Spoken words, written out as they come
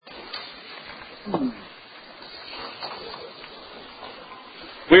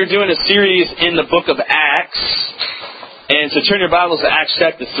We're doing a series in the book of Acts. And so turn your Bibles to Acts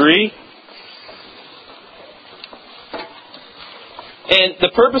chapter 3. And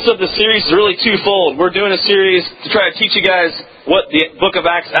the purpose of the series is really twofold. We're doing a series to try to teach you guys what the book of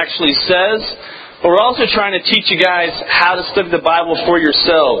Acts actually says. But we're also trying to teach you guys how to study the Bible for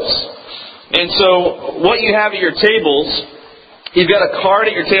yourselves. And so what you have at your tables, you've got a card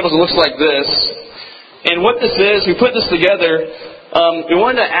at your tables that looks like this. And what this is, we put this together. We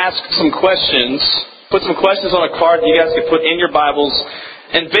wanted to ask some questions. Put some questions on a card that you guys can put in your Bibles.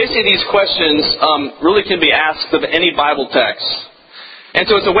 And basically these questions really can be asked of any Bible text. And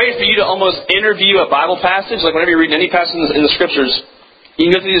so it's a way for you to almost interview a Bible passage. Like whenever you're reading any passage in the Scriptures, you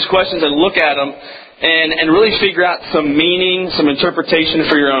can go through these questions and look at them and really figure out some meaning, some interpretation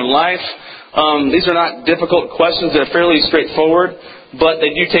for your own life. These are not difficult questions. They're fairly straightforward, but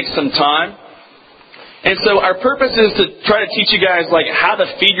they do take some time. And so our purpose is to try to teach you guys like how to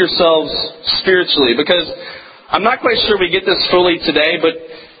feed yourselves spiritually. Because I'm not quite sure we get this fully today, but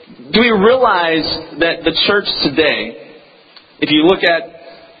do we realize that the church today, if you look at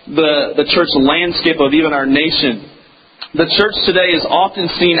the church landscape of even our nation, the church today is often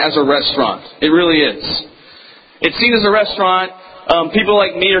seen as a restaurant. It really is. It's seen as a restaurant. People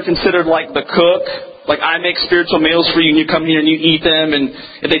like me are considered like the cook. Like I make spiritual meals for you and you come here and you eat them, and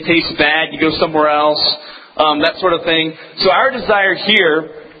if they taste bad, you go somewhere else. That sort of thing. So our desire here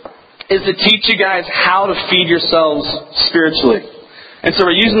is to teach you guys how to feed yourselves spiritually. And so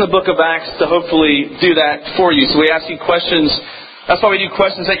we're using the book of Acts to hopefully do that for you. So we ask you questions. That's why we do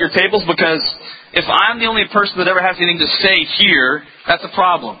questions at your tables, because if I'm the only person that ever has anything to say here, that's a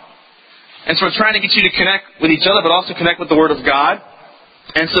problem. And so we're trying to get you to connect with each other, but also connect with the Word of God.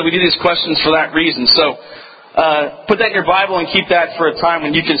 And so we do these questions for that reason. So put that in your Bible and keep that for a time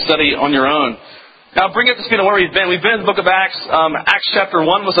when you can study on your own. Now bring up to speed on where we've been. We've been in the book of Acts. Acts chapter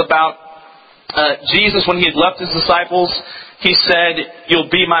 1 was about Jesus when he had left his disciples. He said, "You'll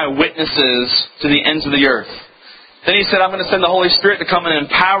be my witnesses to the ends of the earth." Then he said, "I'm going to send the Holy Spirit to come and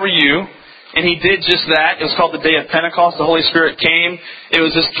empower you." And he did just that. It was called the Day of Pentecost. The Holy Spirit came. It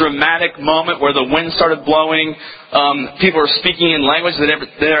was this dramatic moment where the wind started blowing. People were speaking in language they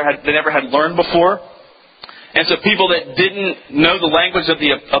never had learned before. And so people that didn't know the language of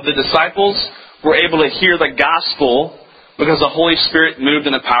the disciples were able to hear the gospel because the Holy Spirit moved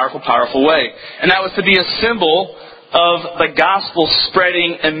in a powerful, powerful way. And that was to be a symbol of the gospel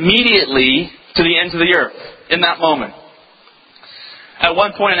spreading immediately to the ends of the earth in that moment. At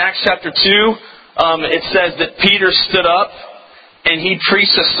one point in Acts chapter 2, it says that Peter stood up and he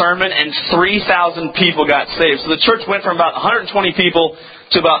preached a sermon and 3,000 people got saved. So the church went from about 120 people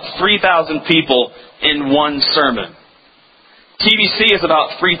to about 3,000 people in one sermon. TBC is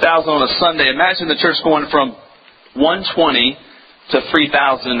about 3,000 on a Sunday. Imagine the church going from 120 to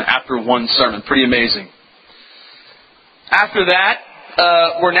 3,000 after one sermon. Pretty amazing. After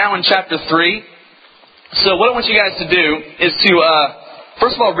that, we're now in chapter 3. So what I want you guys to do is to,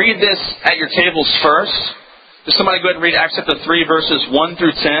 first of all, read this at your tables first. Just somebody go ahead and read Acts chapter 3, verses 1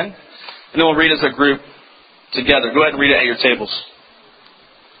 through 10. And then we'll read as a group together. Go ahead and read it at your tables.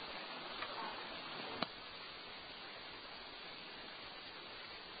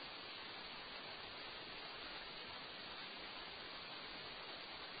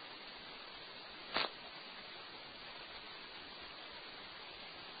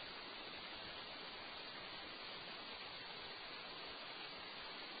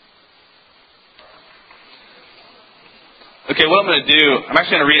 Okay, what I'm going to do, I'm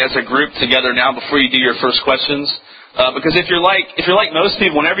actually going to read it as a group together now before you do your first questions. Because if you're like most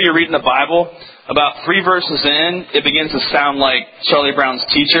people, whenever you're reading the Bible, about 3 verses in, it begins to sound like Charlie Brown's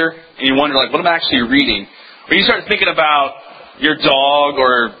Teacher, and you wonder, like, what am I actually reading? Or you start thinking about your dog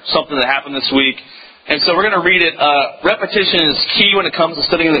or something that happened this week. And so we're going to read it. Repetition is key when it comes to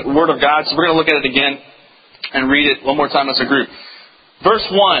studying the Word of God, so we're going to look at it again and read it one more time as a group. Verse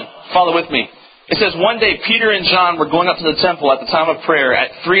 1, follow with me. It says, "One day Peter and John were going up to the temple at the time of prayer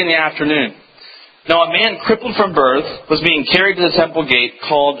at 3 p.m. Now a man crippled from birth was being carried to the temple gate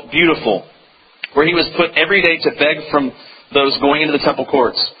called Beautiful, where he was put every day to beg from those going into the temple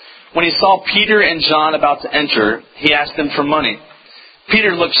courts. When he saw Peter and John about to enter, he asked them for money.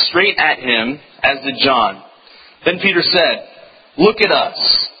 Peter looked straight at him, as did John. Then Peter said, 'Look at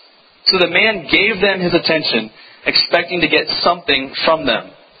us.' So the man gave them his attention, expecting to get something from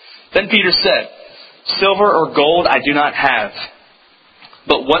them. Then Peter said, 'Silver or gold I do not have,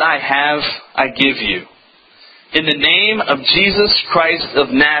 but what I have I give you. In the name of Jesus Christ of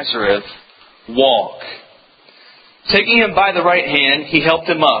Nazareth, walk.' Taking him by the right hand, he helped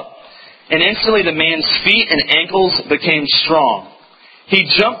him up, And instantly the man's feet and ankles became strong. He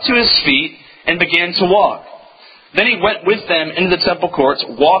jumped to his feet and began to walk. Then he went with them into the temple courts,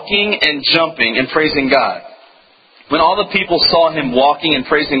 walking and jumping and praising God. When all the people saw him walking and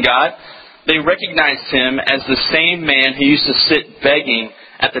praising God, they recognized him as the same man who used to sit begging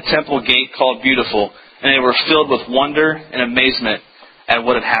at the temple gate called Beautiful, and they were filled with wonder and amazement at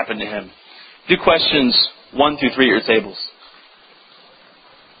what had happened to him. Do questions 1 through 3 at your tables.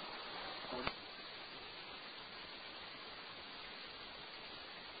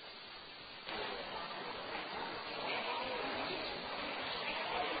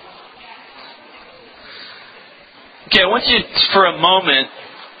 Okay, I want you for a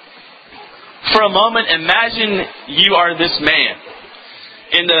moment, imagine you are this man.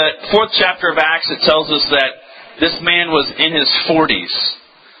 In the 4th chapter of Acts, it tells us that this man was in his 40s.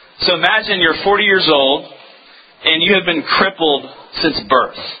 So imagine you're 40 years old, and you have been crippled since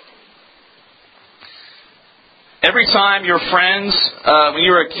birth. Every time your friends, when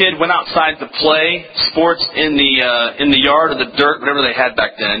you were a kid, went outside to play sports in the yard or the dirt, whatever they had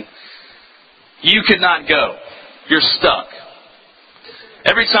back then, you could not go. You're stuck.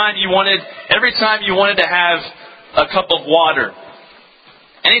 Every time you wanted to have a cup of water,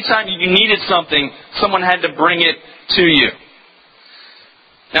 anytime you needed something, someone had to bring it to you.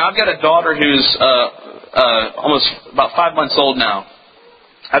 Now, I've got a daughter who's almost about 5 months old now.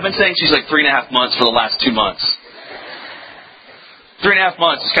 I've been saying she's like 3.5 months for the last 2 months. 3.5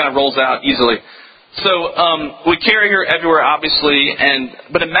 months just kind of rolls out easily. So we carry her everywhere, obviously,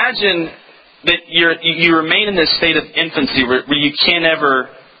 but imagine that you remain in this state of infancy where you can't ever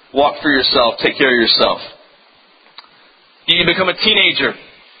walk for yourself, take care of yourself. You become a teenager,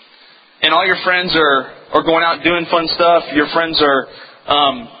 and all your friends are going out doing fun stuff. Your friends are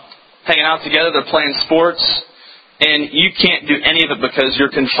hanging out together. They're playing sports, and you can't do any of it because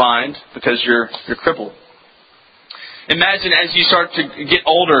you're confined, because you're crippled. Imagine as you start to get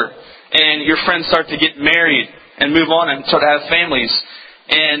older, and your friends start to get married and move on and start to have families,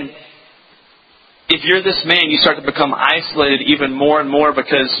 and if you're this man, you start to become isolated even more and more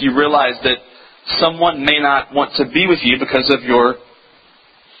because you realize that someone may not want to be with you because of the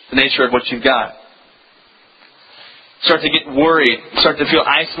nature of what you've got. You start to get worried. You start to feel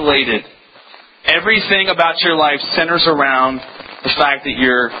isolated. Everything about your life centers around the fact that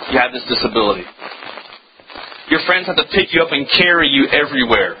you have this disability. Your friends have to pick you up and carry you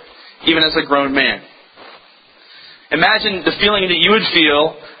everywhere, even as a grown man. Imagine the feeling that you would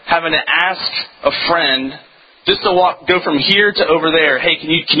feel having to ask a friend just to go from here to over there. Hey,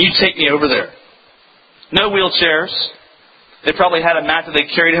 can you take me over there? No wheelchairs. They probably had a mat that they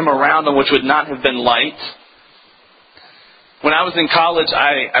carried him around on, which would not have been light. When I was in college,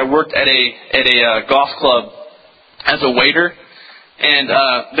 I worked at a golf club as a waiter, and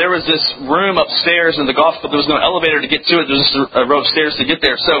there was this room upstairs in the golf club. There was no elevator to get to it. There was just a row of stairs to get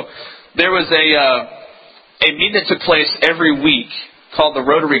there. So there was a meeting that took place every week called the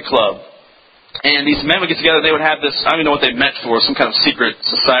Rotary Club. And these men would get together. They would have this, I don't even know what they met for, some kind of secret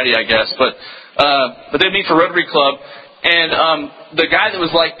society, I guess. But they'd meet for Rotary Club. And the guy that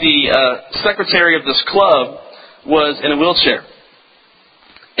was like the secretary of this club was in a wheelchair.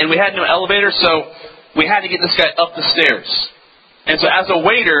 And we had no elevator, so we had to get this guy up the stairs. And so as a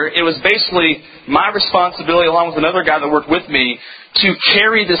waiter, it was basically my responsibility, along with another guy that worked with me, to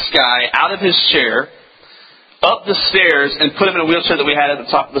carry this guy out of his chair, up the stairs, and put him in a wheelchair that we had at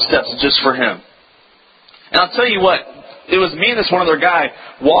the top of the steps just for him. And I'll tell you what, it was me and this one other guy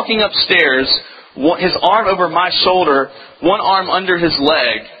walking upstairs, his arm over my shoulder, one arm under his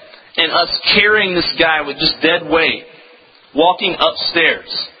leg, and us carrying this guy with just dead weight, walking upstairs.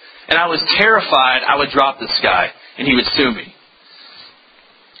 And I was terrified I would drop this guy, and he would sue me.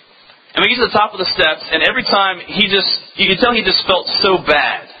 And we get to the top of the steps, and every time you could tell he just felt so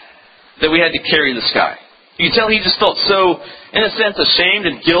bad that we had to carry this guy. You could tell he just felt so, in a sense, ashamed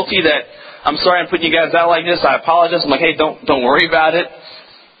and guilty that, I'm sorry I'm putting you guys out like this, I apologize. I'm like, hey, don't worry about it.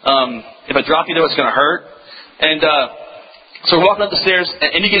 If I drop you there, it's going to hurt. And so we're walking up the stairs,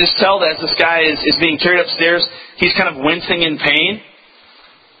 and you can just tell that as this guy is being carried upstairs, he's kind of wincing in pain.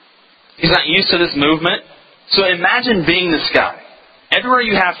 He's not used to this movement. So imagine being this guy. Everywhere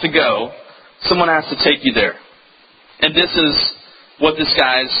you have to go, someone has to take you there. And this is what this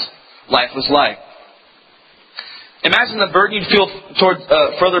guy's life was like. Imagine the burden you'd feel toward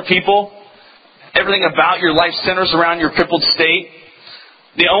for other people. Everything about your life centers around your crippled state.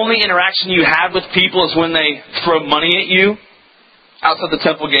 The only interaction you have with people is when they throw money at you outside the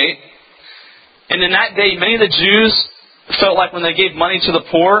temple gate. And in that day, many of the Jews felt like when they gave money to the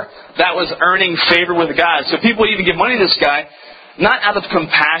poor, that was earning favor with God. So people would even give money to this guy not out of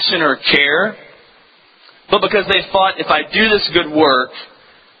compassion or care, but because they thought, if I do this good work,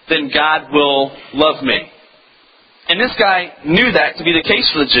 then God will love me. And this guy knew that to be the case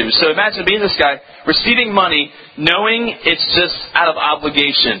for the Jews. So imagine being this guy, receiving money, knowing it's just out of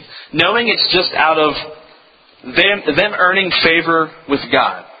obligation, knowing it's just out of them earning favor with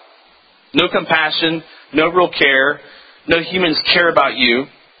God. No compassion, no real care, no humans care about you.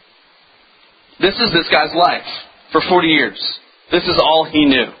 This is this guy's life for 40 years. This is all he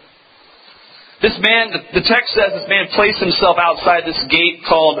knew. This man, the text says this man placed himself outside this gate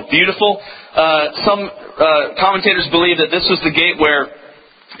called Beautiful. Some commentators believe that this was the gate where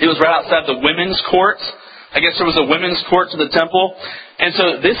it was right outside the women's court. I guess there was a women's court to the temple. And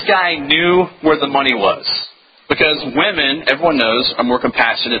so this guy knew where the money was. Because women, everyone knows, are more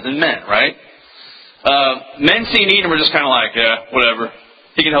compassionate than men, right? Men see need and we're just kind of like, yeah, whatever.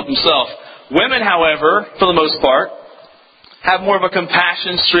 He can help himself. Women, however, for the most part, have more of a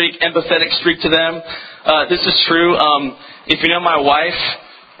compassion streak, empathetic streak to them. This is true. If you know my wife,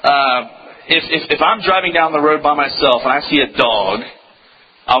 if I'm driving down the road by myself and I see a dog,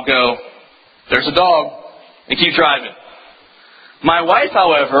 I'll go, there's a dog, and keep driving. My wife,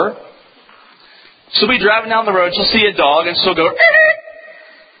 however, she'll be driving down the road, she'll see a dog, and she'll go,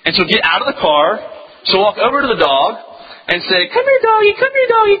 and she'll get out of the car, she'll walk over to the dog, and say, come here, doggy, come here,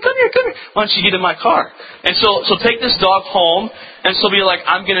 doggy, come here, come here. Why don't you get in my car? And she'll take this dog home, and she'll be like,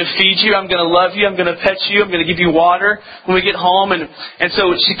 I'm going to feed you, I'm going to love you, I'm going to pet you, I'm going to give you water when we get home. And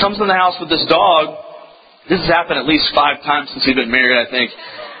so she comes in the house with this dog. This has happened at least 5 times since we've been married, I think.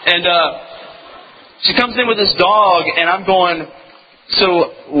 And she comes in with this dog, and I'm going,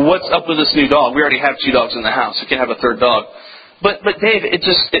 so what's up with this new dog? We already have 2 dogs in the house. We can't have a 3rd dog. But Dave,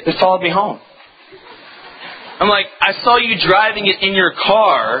 it followed me home. I'm like, I saw you driving it in your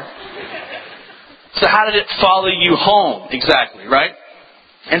car, so how did it follow you home exactly, right?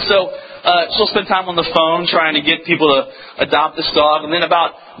 And so she'll spend time on the phone trying to get people to adopt this dog. And then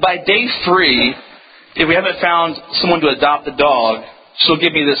by day 3, if we haven't found someone to adopt the dog, she'll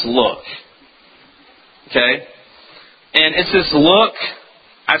give me this look. Okay? And it's this look,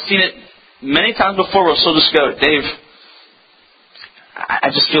 I've seen it many times before where she'll just go, Dave, I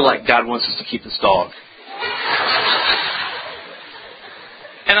just feel like God wants us to keep this dog.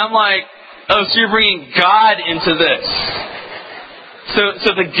 And I'm like, oh, so you're bringing God into this. So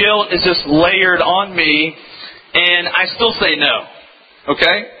the guilt is just layered on me, and I still say no.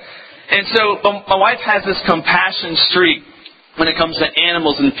 Okay? And so my wife has this compassion streak when it comes to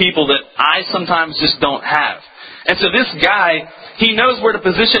animals and people that I sometimes just don't have. And so this guy, he knows where to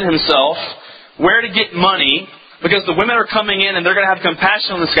position himself, where to get money, because the women are coming in and they're going to have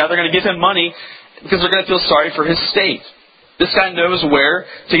compassion on this guy. They're going to give him money because they're going to feel sorry for his state. This guy knows where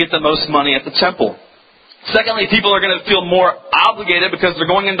to get the most money at the temple. Secondly, people are going to feel more obligated because they're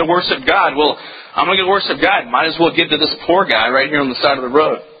going in to worship God. Well, I'm going to go worship God. Might as well give to this poor guy right here on the side of the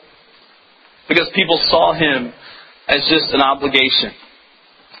road. Because people saw him as just an obligation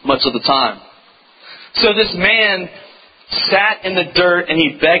much of the time. So this man sat in the dirt and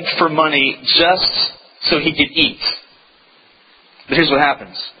he begged for money just so he could eat. But here's what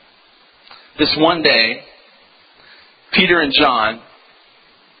happens. This one day, Peter and John,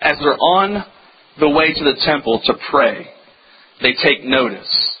 as they're on the way to the temple to pray, they take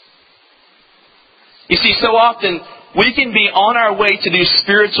notice. You see, so often we can be on our way to do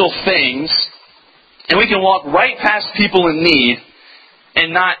spiritual things, and we can walk right past people in need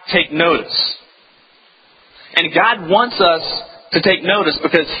and not take notice. And God wants us to take notice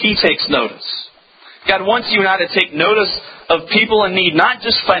because He takes notice. God wants you and I to take notice of people in need, not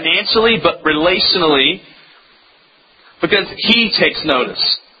just financially, but relationally, because He takes notice.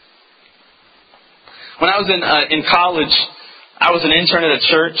 When I was in college, I was an intern at a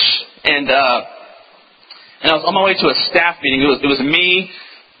church, and I was on my way to a staff meeting. It was me,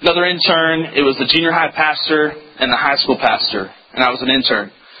 another intern, it was the junior high pastor, and the high school pastor, and I was an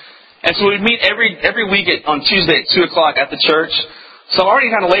intern. And so we'd meet every week on Tuesday at 2 o'clock at the church. So I'm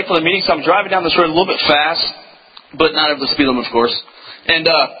already kind of late for the meeting, so I'm driving down this road a little bit fast, but not at the speed limit, of course. And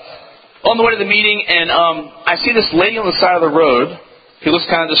on the way to the meeting, and I see this lady on the side of the road who looks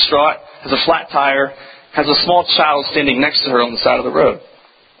kind of distraught, has a flat tire, has a small child standing next to her on the side of the road.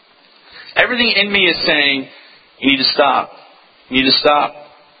 Everything in me is saying, you need to stop. You need to stop.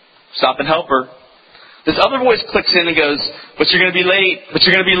 Stop and help her. This other voice clicks in and goes, but you're going to be late, but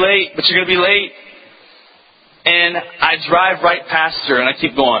you're going to be late, but you're going to be late. And I drive right past her and I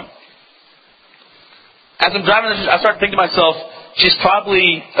keep going. As I'm driving, I start thinking to myself, she's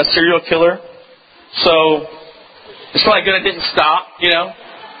probably a serial killer. So it's probably good I didn't stop, you know.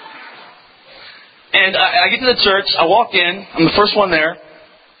 And I get to the church, I walk in, I'm the first one there.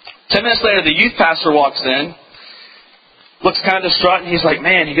 10 minutes later, the youth pastor walks in, looks kind of distraught, and he's like,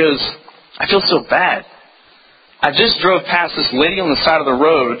 man, he goes, I feel so bad. I just drove past this lady on the side of the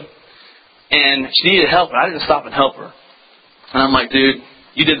road, and she needed help, and I didn't stop and help her. And I'm like, dude,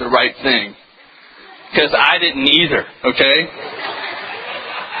 you did the right thing. Because I didn't either, okay?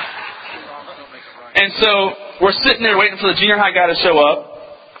 And so we're sitting there waiting for the junior high guy to show up.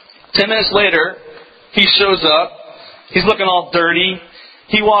 10 minutes later, he shows up. He's looking all dirty.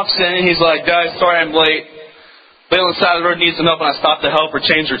 He walks in and he's like, guys, sorry I'm late. Lady on the side of the road needs some help, and I stopped to help her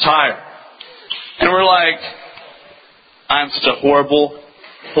change her tire. And we're like, I'm such a horrible,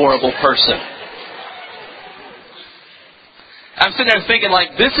 horrible person. I'm sitting there thinking,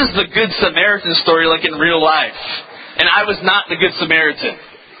 like, this is the Good Samaritan story, like in real life. And I was not the Good Samaritan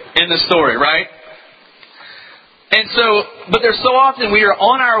in the story, right? And so, but there's so often we are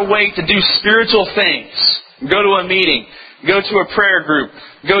on our way to do spiritual things. Go to a meeting. Go to a prayer group.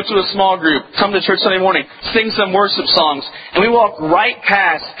 Go to a small group. Come to church Sunday morning. Sing some worship songs. And we walk right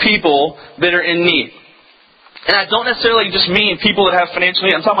past people that are in need. And I don't necessarily just mean people that have financial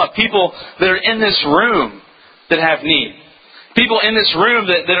need. I'm talking about people that are in this room that have need. People in this room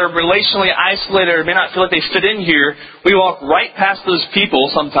that are relationally isolated or may not feel like they fit in here. We walk right past those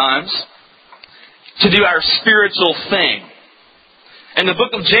people sometimes to do our spiritual thing. And the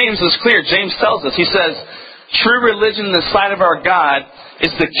book of James is clear. James tells us, he says, true religion in the sight of our God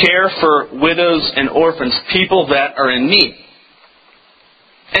is the care for widows and orphans, people that are in need.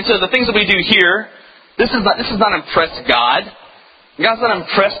 And so the things that we do here, this is not impress God. God's not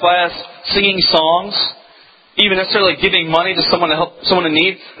impressed by us singing songs, even necessarily giving money to someone to help someone in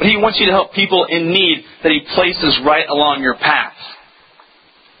need, but He wants you to help people in need that He places right along your path.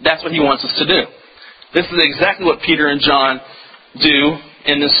 That's what He wants us to do. This is exactly what Peter and John do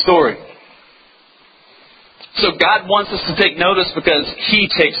in this story. So God wants us to take notice because He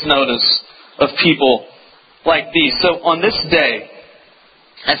takes notice of people like these. So on this day,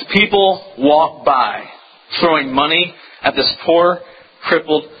 as people walk by throwing money at this poor,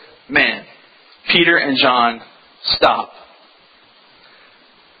 crippled man, Peter and John stop.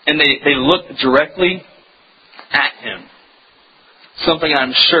 And they look directly at him. Something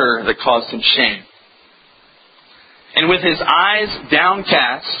I'm sure that caused him shame. And with his eyes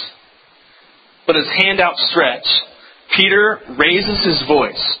downcast, but his hand outstretched, Peter raises his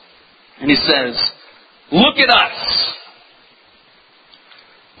voice and he says, look at us.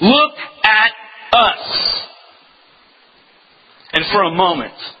 Look at us. And for a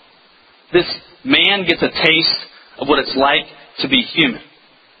moment, this man gets a taste of what it's like to be human.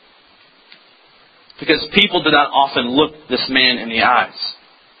 Because people do not often look this man in the eyes.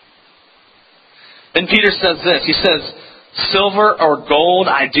 Then Peter says this. He says, silver or gold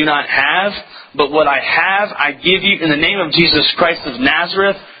I do not have, but what I have I give you in the name of Jesus Christ of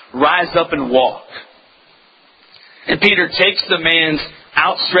Nazareth. Rise up and walk. And Peter takes the man's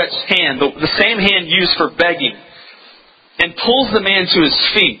outstretched hand, the same hand used for begging, and pulls the man to his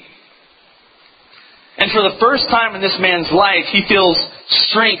feet. And for the first time in this man's life, he feels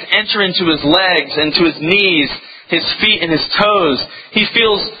strength enter into his legs, into his knees, his feet, and his toes. He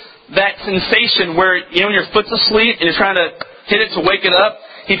feels that sensation where, when your foot's asleep and you're trying to hit it to wake it up,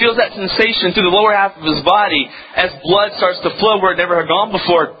 he feels that sensation through the lower half of his body as blood starts to flow where it never had gone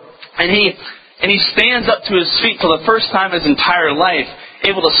before. And he stands up to his feet for the first time in his entire life,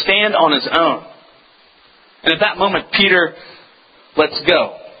 able to stand on his own. And at that moment, Peter lets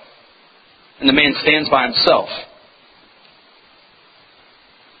go. And the man stands by himself.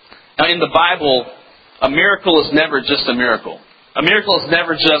 Now in the Bible, a miracle is never just a miracle. A miracle is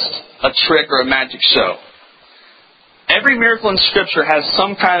never just a trick or a magic show. Every miracle in Scripture has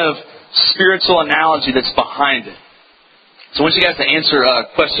some kind of spiritual analogy that's behind it. So I want you guys to answer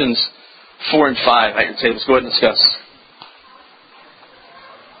questions 4 and 5 at your tables. Go ahead and discuss.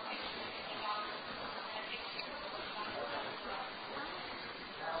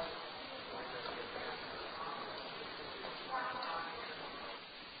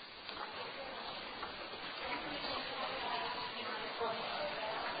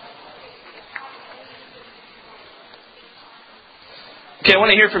 Okay, I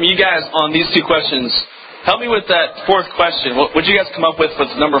want to hear from you guys on these two questions. Help me with that fourth question. What did you guys come up with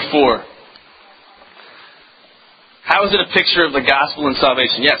number 4? How is it a picture of the gospel and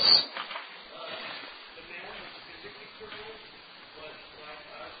salvation? Yes?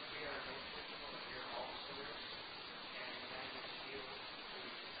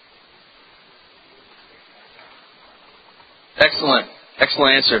 Excellent.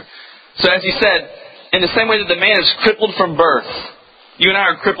 Excellent answer. So as you said, in the same way that the man is crippled from birth, You and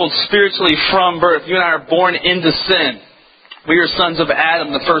I are crippled spiritually from birth. You and I are born into sin. We are sons of Adam,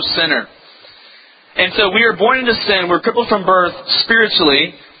 the first sinner. And so we are born into sin. We're crippled from birth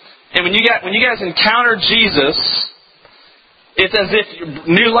spiritually. And when you guys encounter Jesus, it's as if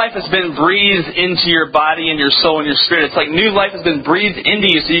new life has been breathed into your body and your soul and your spirit. It's like new life has been breathed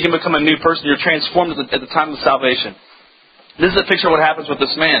into you so you can become a new person. You're transformed at the time of salvation. This is a picture of what happens with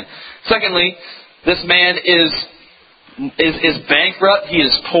this man. Secondly, this man is bankrupt. He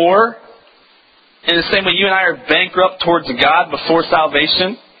is poor. In the same way you and I are bankrupt towards God before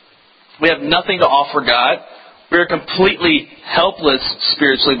salvation. We have nothing to offer God. We are completely helpless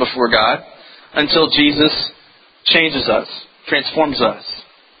spiritually before God until Jesus changes us, transforms us,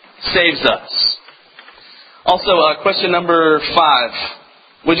 saves us. Also, question number 5.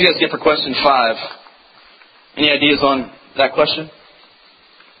 What did you guys get for question 5? Any ideas on that question?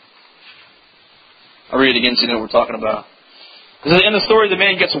 I'll read it again so you know what we're talking about. In the story, the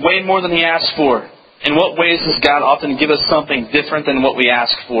man gets way more than he asked for. In what ways does God often give us something different than what we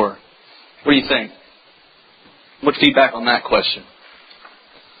ask for? What do you think? What feedback on that question?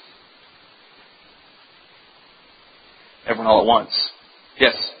 Everyone all at once.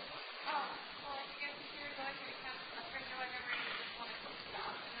 Yes?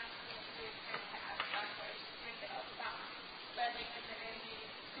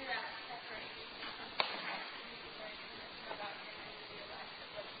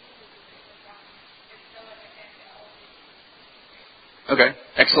 Okay.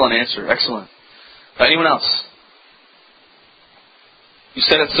 Excellent answer. Excellent. Anyone else? You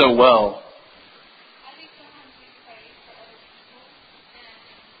said it so well.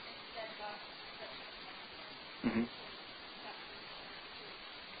 Mm-hmm.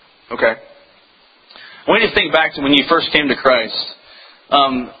 Okay. I want you to think back to when you first came to Christ.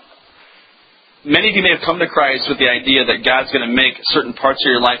 Many of you may have come to Christ with the idea that God's going to make certain parts of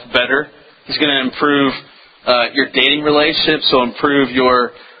your life better. He's going to improve your dating relationships. He'll improve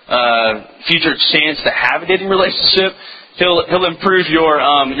your future chance to have a dating relationship. He'll improve your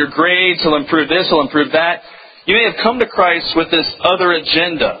grades. He'll improve this. He'll improve that. You may have come to Christ with this other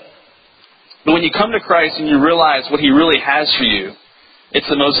agenda. But when you come to Christ and you realize what He really has for you, it's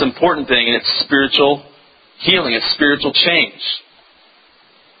the most important thing, and it's spiritual healing. It's spiritual change.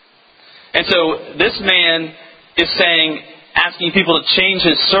 And so this man is asking people to change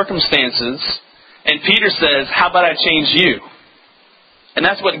his circumstances. And Peter says, how about I change you? And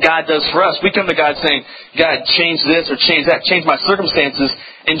that's what God does for us. We come to God saying, God, change this or change that, change my circumstances.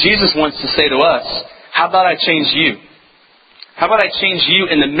 And Jesus wants to say to us, how about I change you? How about I change you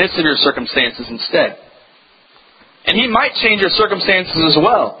in the midst of your circumstances instead? And He might change your circumstances as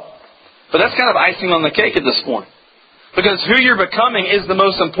well. But that's kind of icing on the cake at this point. Because who you're becoming is the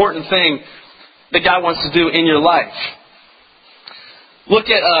most important thing that God wants to do in your life. Look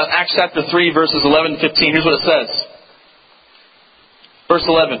at Acts chapter 3, verses 11 and 15. Here's what it says. Verse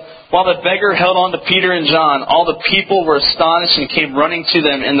 11. While the beggar held on to Peter and John, all the people were astonished and came running to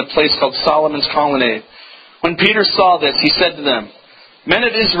them in the place called Solomon's Colonnade. When Peter saw this, he said to them, Men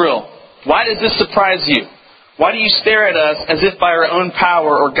of Israel, why does this surprise you? Why do you stare at us as if by our own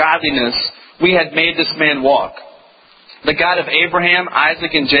power or godliness we had made this man walk? The God of Abraham,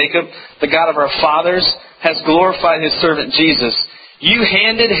 Isaac, and Jacob, the God of our fathers, has glorified His servant Jesus. You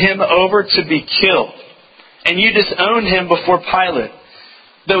handed Him over to be killed, and you disowned Him before Pilate,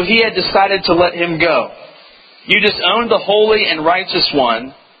 though He had decided to let Him go. You disowned the Holy and Righteous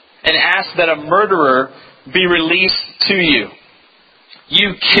One, and asked that a murderer be released to you.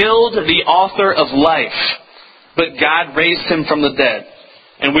 You killed the author of life, but God raised Him from the dead,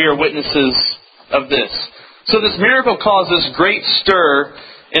 and we are witnesses of this. So this miracle causes great stir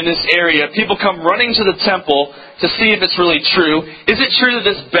in this area. People come running to the temple to see if it's really true. Is it true that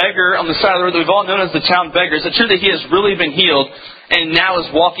this beggar on the side of the road that we've all known as the town beggar, is it true that he has really been healed and now is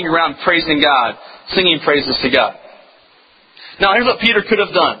walking around praising God, singing praises to God? Now here's what Peter could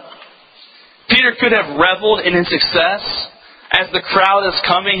have done. Peter could have reveled in his success. As the crowd is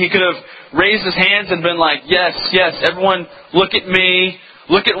coming, he could have raised his hands and been like, yes, everyone look at me.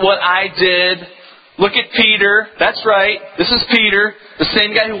 Look at what I did. Look at Peter. That's right. This is Peter, the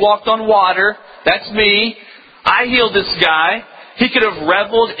same guy who walked on water. That's me. I healed this guy. He could have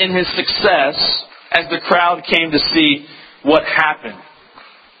reveled in his success as the crowd came to see what happened.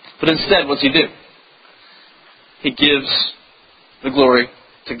 But instead, what's he do? He gives the glory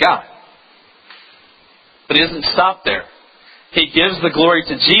to God. But he doesn't stop there. He gives the glory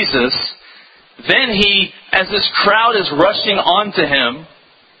to Jesus. Then he, as this crowd is rushing onto him,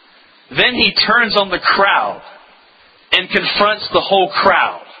 then he turns on the crowd and confronts the whole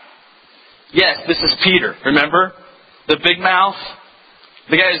crowd. Yes, this is Peter. Remember? The big mouth,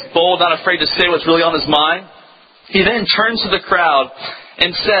 The guy is bold, not afraid to say what's really on his mind. He then turns to the crowd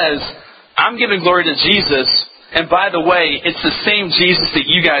and says, I'm giving glory to Jesus, and by the way, it's the same Jesus that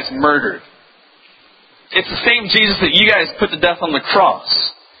you guys murdered. It's the same Jesus that you guys put to death on the cross.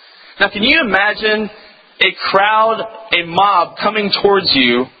 Now, can you imagine a crowd, a mob coming towards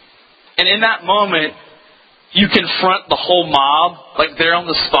you, and in that moment, you confront the whole mob, like they're on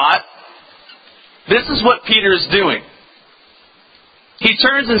the spot? This is what Peter is doing. He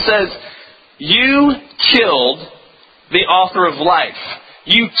turns and says, you killed the author of life.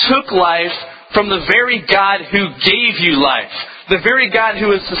 You took life from the very God who gave you life. The very God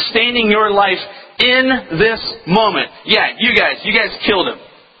who is sustaining your life in this moment. Yeah, you guys killed him.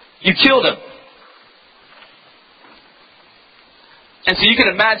 You killed him. And so you can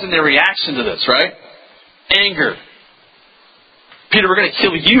imagine their reaction to this, right? Anger. Peter, we're going to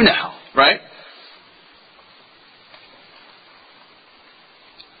kill you now, right?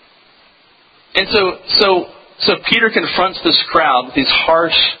 And so Peter confronts this crowd with these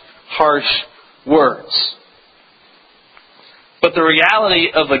harsh words. But the reality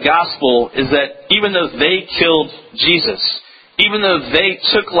of the gospel is that even though they killed Jesus, even though they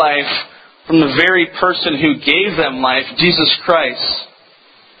took life from the very person who gave them life, Jesus Christ,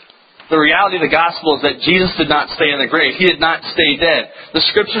 the reality of the gospel is that Jesus did not stay in the grave. He did not stay dead. The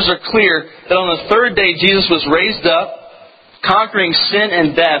scriptures are clear that on the third day Jesus was raised up, conquering sin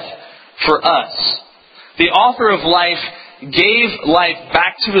and death for us. The author of life gave life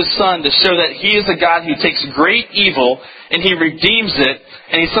back to His Son to show that He is a God who takes great evil and He redeems it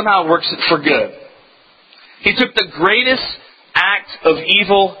and He somehow works it for good. He took the greatest act of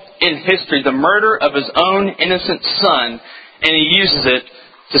evil in history, the murder of His own innocent Son, and He uses it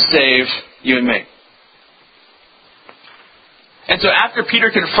to save you and me. And so after Peter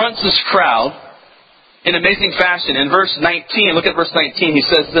confronts this crowd in amazing fashion, in verse 19, look at verse 19, he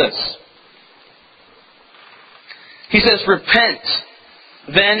says this. He says, repent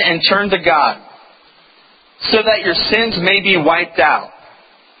then and turn to God, so that your sins may be wiped out,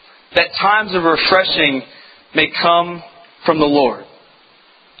 that times of refreshing may come from the Lord.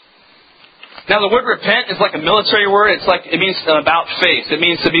 Now the word repent is like a military word. It means about face. It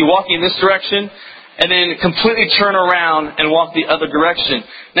means to be walking in this direction and then completely turn around and walk the other direction.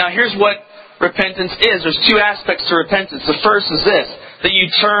 Now here's what repentance is. There's two aspects to repentance. The first is this, that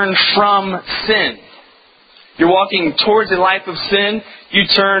you turn from sin. You're walking towards a life of sin, you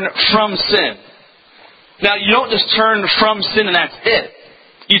turn from sin. Now you don't just turn from sin and that's it.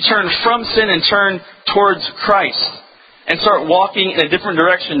 You turn from sin and turn towards Christ and start walking in a different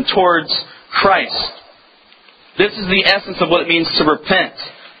direction towards Christ. This is the essence of what it means to repent,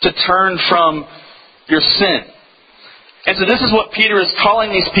 to turn from your sin. And so this is what Peter is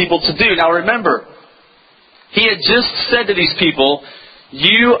calling these people to do. Now remember, he had just said to these people,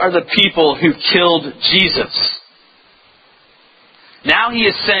 you are the people who killed Jesus. Now he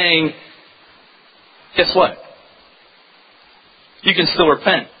is saying, guess what? You can still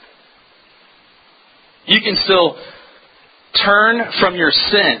repent. You can still turn from your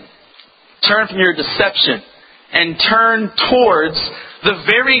sin, turn from your deception, and turn towards the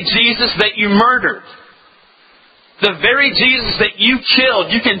very Jesus that you murdered. The very Jesus that you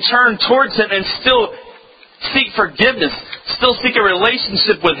killed, you can turn towards Him and still seek forgiveness, still seek a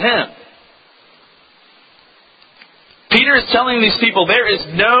relationship with Him. Peter is telling these people there is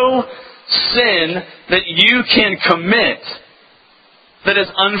no sin that you can commit that is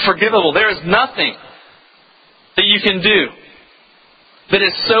unforgivable. There is nothing that you can do that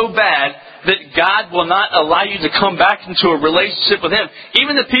is so bad that God will not allow you to come back into a relationship with Him.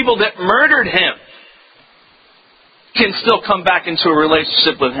 Even the people that murdered Him can still come back into a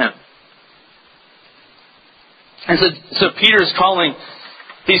relationship with Him. And so Peter is calling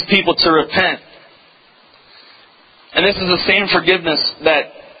these people to repent. And this is the same forgiveness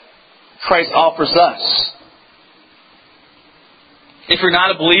that Christ offers us. If you're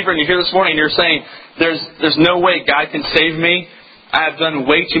not a believer and you're here this morning and you're saying, there's no way God can save me, I have done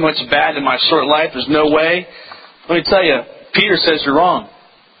way too much bad in my short life, there's no way. Let me tell you, Peter says you're wrong.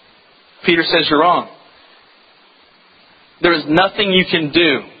 Peter says you're wrong. There is nothing you can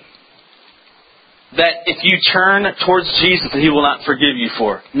do that if you turn towards Jesus that He will not forgive you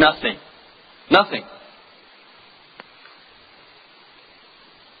for. Nothing. Nothing.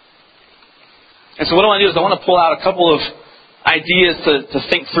 And so what I want to do is I want to pull out a couple of ideas to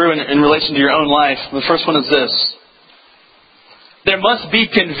think through in relation to your own life. The first one is this. There must be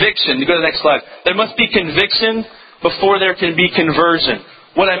conviction. You go to the next slide. There must be conviction before there can be conversion.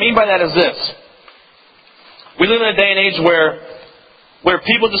 What I mean by that is this. We live in a day and age where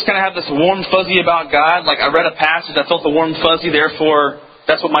people just kind of have this warm fuzzy about God. Like I read a passage, I felt the warm fuzzy, therefore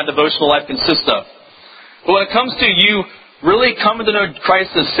That's what my devotional life consists of. But when it comes to you really coming to know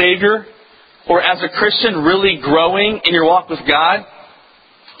Christ as Savior, or as a Christian really growing in your walk with God,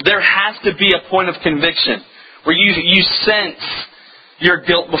 there has to be a point of conviction where you sense your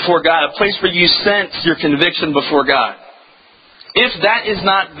guilt before God, a place where you sense your conviction before God. If that is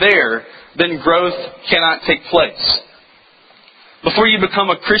not there, then growth cannot take place. Before you become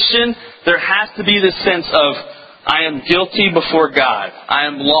a Christian, there has to be this sense of, I am guilty before God. I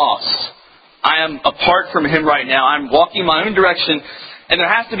am lost. I am apart from Him right now. I'm walking my own direction. And there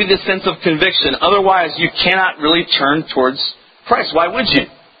has to be this sense of conviction. Otherwise, you cannot really turn towards Christ. Why would you?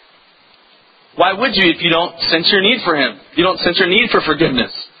 Why would you if you don't sense your need for Him? If you don't sense your need for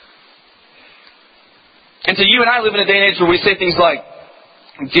forgiveness? And so you and I live in a day and age where we say things like,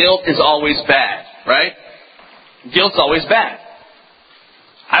 guilt is always bad, right? Guilt's always bad.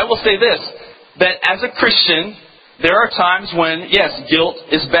 I will say this, that as a Christian, there are times when, yes, guilt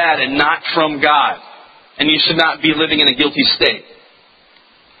is bad and not from God. And you should not be living in a guilty state.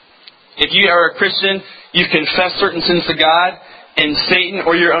 If you are a Christian, you confess certain sins to God, and Satan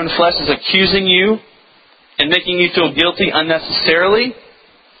or your own flesh is accusing you and making you feel guilty unnecessarily,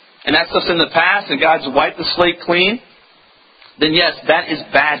 and that stuff's in the past and God's wiped the slate clean, then yes, that is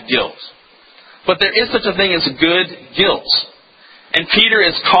bad guilt. But there is such a thing as good guilt. And Peter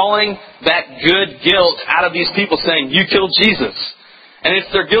is calling that good guilt out of these people, saying, you killed Jesus. And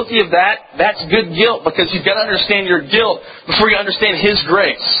if they're guilty of that, that's good guilt, because you've got to understand your guilt before you understand His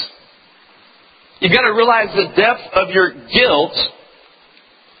grace. You've got to realize the depth of your guilt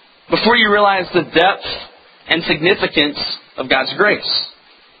before you realize the depth and significance of God's grace.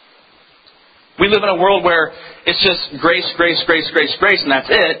 We live in a world where it's just grace, grace, grace, grace, grace, and that's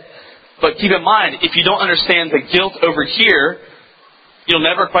it. But keep in mind, if you don't understand the guilt over here, you'll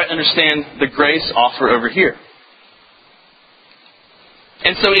never quite understand the grace offer over here.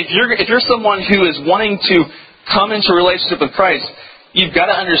 And so if you're someone who is wanting to come into a relationship with Christ, you've got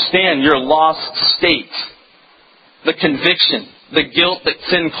to understand your lost state, the conviction, the guilt that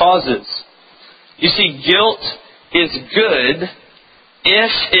sin causes. You see, guilt is good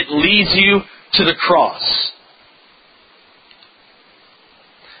if it leads you to the cross.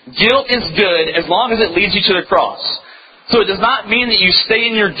 Guilt is good as long as it leads you to the cross. So it does not mean that you stay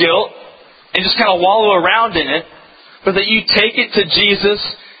in your guilt and just kind of wallow around in it, but that you take it to Jesus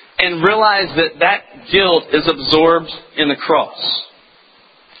and realize that that guilt is absorbed in the cross.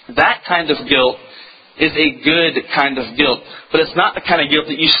 That kind of guilt is a good kind of guilt, but it's not the kind of guilt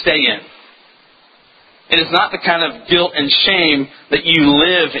that you stay in. It is not the kind of guilt and shame that you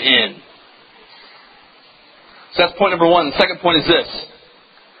live in. So that's point number one. The second point is this.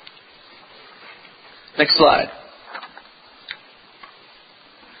 Next slide.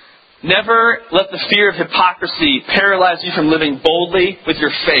 Never let the fear of hypocrisy paralyze you from living boldly with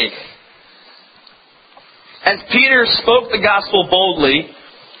your faith. As Peter spoke the gospel boldly,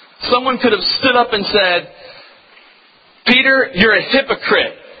 someone could have stood up and said, Peter, you're a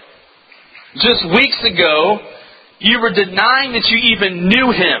hypocrite. Just weeks ago, you were denying that you even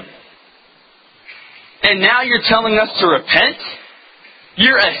knew Him. And now you're telling us to repent?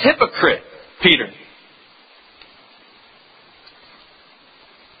 You're a hypocrite, Peter.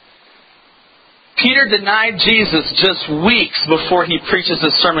 Peter denied Jesus just weeks before he preaches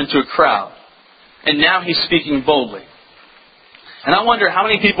this sermon to a crowd. And now he's speaking boldly. And I wonder how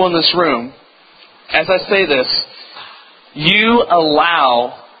many people in this room, as I say this, you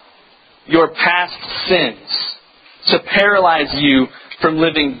allow your past sins to paralyze you from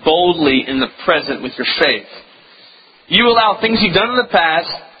living boldly in the present with your faith. You allow things you've done in the past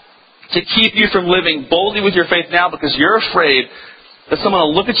to keep you from living boldly with your faith now because you're afraid that someone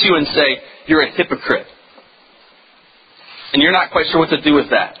will look at you and say, you're a hypocrite. And you're not quite sure what to do with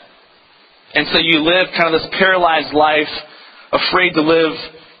that. And so you live kind of this paralyzed life, afraid to live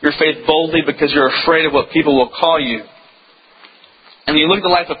your faith boldly because you're afraid of what people will call you. And when you look at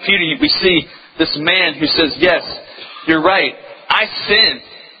the life of Peter, we see this man who says, yes, you're right. I sinned.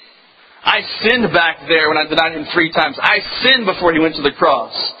 I sinned back there when I denied Him 3 times. I sinned before He went to the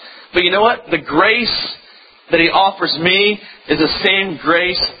cross. But you know what? The grace that He offers me is the same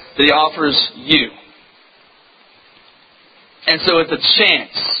grace that He offers you. And so it's a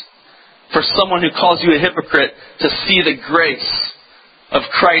chance for someone who calls you a hypocrite to see the grace of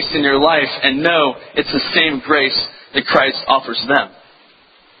Christ in your life and know it's the same grace that Christ offers them.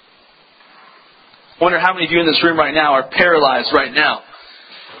 I wonder how many of you in this room right now are paralyzed right now.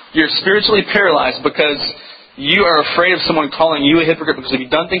 You're spiritually paralyzed because you are afraid of someone calling you a hypocrite because you've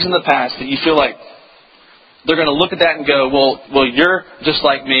done things in the past that you feel like they're going to look at that and go, well, you're just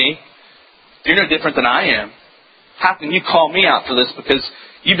like me. You're no different than I am. How can you call me out for this? Because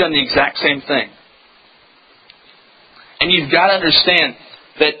you've done the exact same thing. And you've got to understand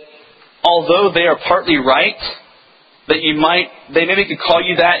that although they are partly right, that they maybe could call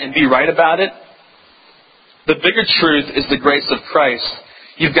you that and be right about it, the bigger truth is the grace of Christ.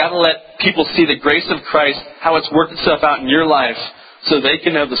 You've got to let people see the grace of Christ, how it's worked itself out in your life, so they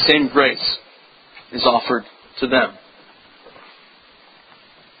can know the same grace is offered to them.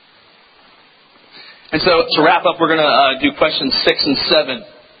 And so, to wrap up, we're going to do questions 6 and 7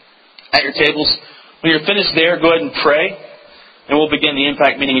 at your tables. When you're finished there, go ahead and pray, and we'll begin the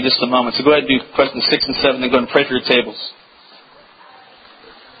impact meeting in just a moment. So go ahead and do questions 6 and 7, then go ahead and pray for your tables.